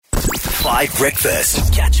5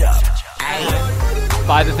 Breakfast. Catch up.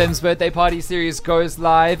 5FM's birthday party series goes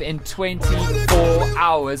live in 24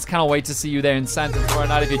 hours. Cannot wait to see you there in Sandton tomorrow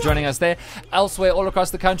night if you're joining us there. Elsewhere, all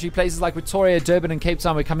across the country, places like Pretoria, Durban and Cape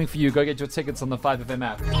Town, we're coming for you. Go get your tickets on the 5FM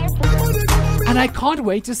app. And I can't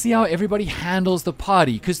wait to see how everybody handles the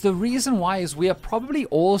party, because the reason why is we are probably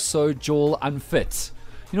all so Joel unfit.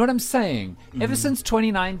 You know what I'm saying? Ever since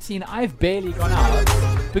 2019, I've barely gone out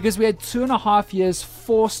because we had 2.5 years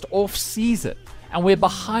forced off season and we're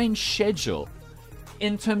behind schedule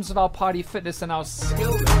in terms of our party fitness and our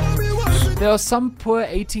skill. There are some poor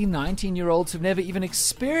 18, 19-year-olds who've never even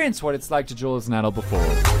experienced what it's like to Joel as an adult before.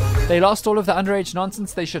 They lost all of the underage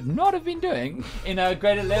nonsense they should not have been doing in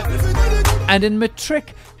grade 11. And in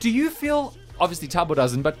matric, do you feel... Obviously, Tabo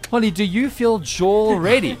doesn't, but Holly, do you feel Joel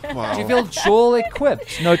ready? Wow. Do you feel Joel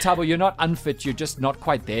equipped? No, Tabo, you're not unfit. You're just not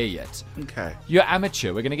quite there yet. Okay. You're amateur.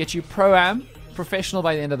 We're going to get you pro-am, professional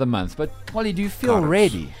by the end of the month. But Holly, do you feel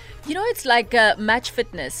ready? You know, it's like match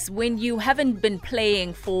fitness. When you haven't been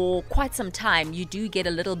playing for quite some time, you do get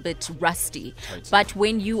a little bit rusty. Right. But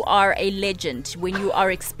when you are a legend, when you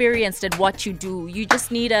are experienced at what you do, you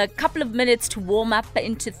just need a couple of minutes to warm up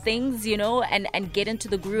into things, you know, and get into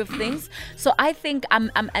the groove of things. So I think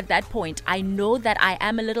I'm at that point. I know that I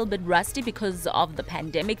am a little bit rusty because of the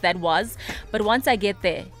pandemic that was. But once I get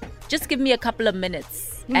there, just give me a couple of minutes.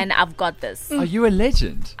 And I've got this. Are you a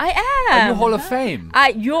legend? I am. Are you Hall of Fame?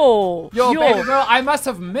 Yo, baby girl, I must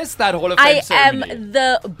have missed that Hall of Fame I ceremony. am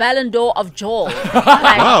the Ballon d'Or of Joel.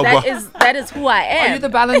 Wow. That is who I am. Are you the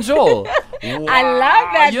Ballon Joel? I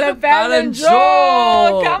love that. You're the the Ballon Ballon d'Or.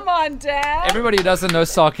 Joel. Come on, Dad. Everybody who doesn't know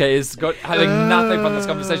soccer is having nothing from this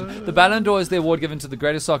conversation. The Ballon d'Or is the award given to the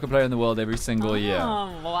greatest soccer player in the world every single year.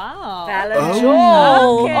 Oh, wow. Ballon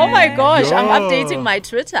Joel. Okay. Oh my gosh, I'm Yo. updating my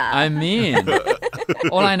Twitter. I mean,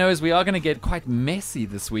 all I know is we are going to get quite messy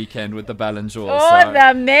this weekend with the Ballon d'Or. Oh, so. the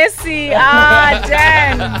Messi.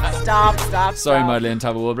 Dan. Stop. Sorry, Madeleine and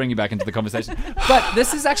Tabo, we'll bring you back into the conversation. But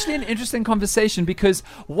this is actually an interesting conversation because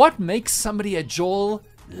what makes somebody a Joel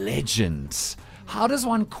legend? How does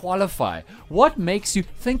one qualify? What makes you...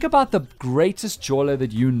 Think about the greatest Joller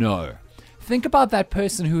that you know. Think about that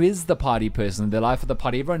person who is the party person, the life of the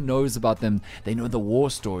party. Everyone knows about them. They know the war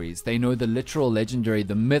stories. They know the literal legendary,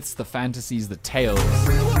 the myths, the fantasies, the tales.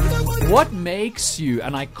 What makes you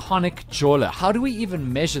an iconic Joller? How do we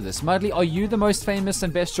even measure this? Madly, are you the most famous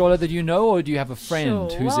and best Joller that you know, or do you have a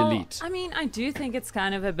friend Sure. who's Well, elite? I mean, I do think it's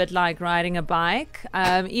kind of a bit like riding a bike.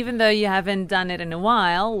 Even though you haven't done it in a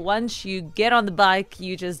while, once you get on the bike,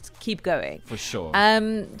 you just keep going. For sure.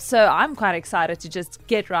 So I'm quite excited to just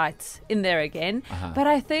get right in there again. But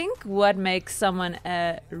I think what makes someone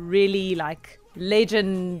a really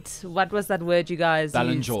legend, what was that word you guys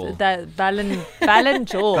Ballon used? d'Or. Ballon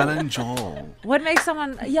d'Or. Ballon d'Or. What makes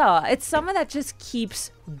someone, it's someone that just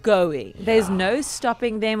keeps going. There's no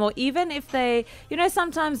stopping them, or even if they,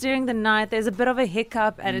 sometimes during the night there's a bit of a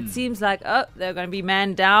hiccup and it seems like, they're going to be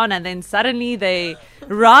man down, and then suddenly they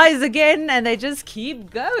rise again and they just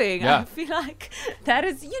keep going. Yeah. I feel like that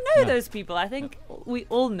is, those people. I think we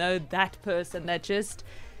all know that person that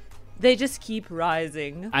they just keep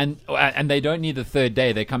rising. And they don't need the third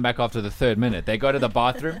day. They come back after the third minute. They go to the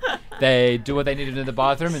bathroom. They do what they need to do in the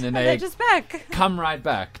bathroom. And then They're just back. come right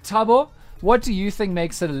back. Tabo, what do you think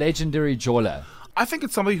makes a legendary Joller? I think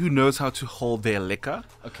it's somebody who knows how to hold their liquor.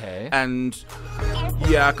 Okay. And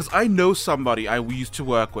yeah, because I know somebody I used to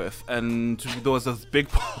work with, and there was this big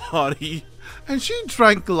party, and she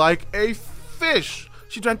drank like a fish.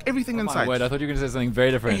 She drank everything My inside. word, I thought you were going to say something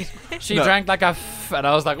very different. She No. drank like and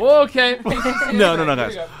I was like, oh, okay. No, Here we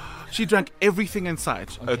guys. go. She drank everything inside.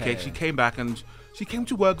 Okay. Okay, she came back and she came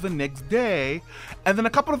to work the next day, and then a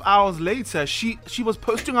couple of hours later, she was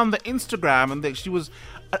posting on the Instagram, and she was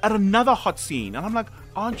at another hot scene, and I'm like,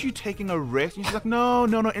 aren't you taking a rest? And she's like, no.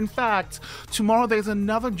 In fact, tomorrow there's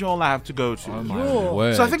another Joel I have to go to. Oh, my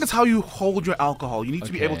word. So I think it's how you hold your alcohol. You need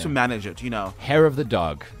to be Okay. able to manage it. Hair of the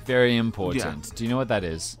dog. Very important. Yeah. Do you know what that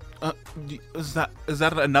is? Is that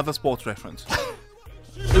another sports reference?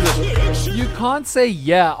 You can't say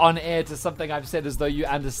yeah on air to something I've said as though you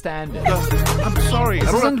understand it. I'm sorry. This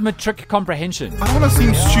I don't isn't matric comprehension. want to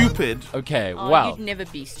seem stupid. Okay, Oh, well. you'd never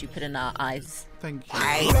be stupid in our eyes. Thank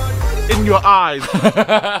you. In your eyes.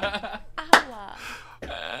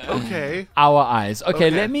 Okay. Our eyes. Okay, Okay.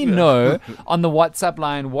 let me know on the WhatsApp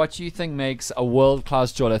line what you think makes a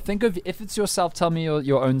world-class jeweler. Think of, if it's yourself, tell me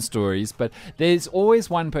your own stories, but there's always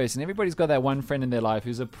one person. Everybody's got that one friend in their life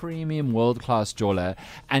who's a premium world-class jeweler,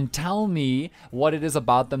 and tell me what it is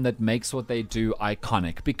about them that makes what they do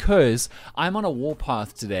iconic, because I'm on a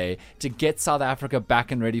warpath today to get South Africa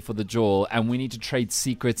back and ready for the jewel, and we need to trade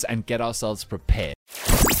secrets and get ourselves prepared.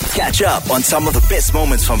 Catch up on some of the best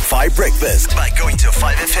moments from 5 Breakfast by going to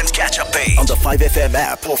 5FM's catch-up page on the 5FM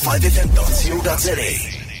app or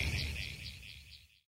 5FM.co.za.